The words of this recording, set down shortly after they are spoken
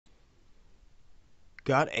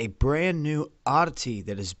got a brand new oddity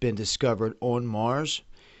that has been discovered on Mars,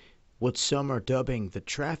 what some are dubbing the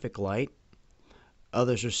traffic light.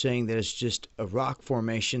 Others are saying that it's just a rock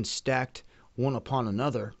formation stacked one upon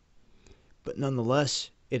another. But nonetheless,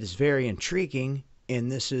 it is very intriguing,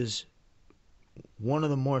 and this is one of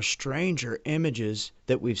the more stranger images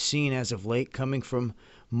that we've seen as of late coming from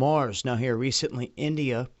Mars. Now here recently,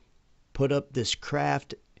 India put up this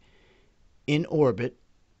craft in orbit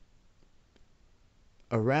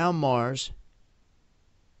around Mars.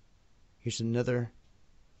 Here's another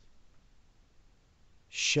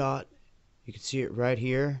shot. You can see it right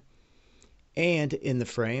here. And in the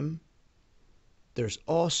frame, there's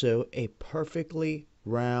also a perfectly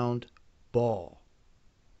round ball.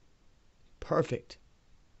 Perfect.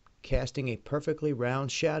 Casting a perfectly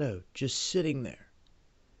round shadow, just sitting there.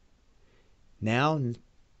 Now,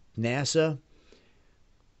 NASA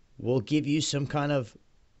will give you some kind of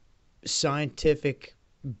scientific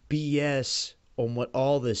BS on what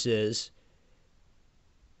all this is.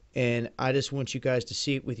 And I just want you guys to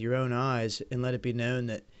see it with your own eyes and let it be known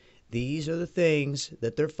that these are the things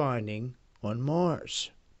that they're finding on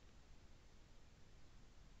Mars.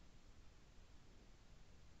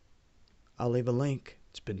 I'll leave a link.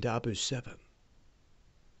 It's been Dabu7.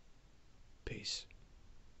 Peace.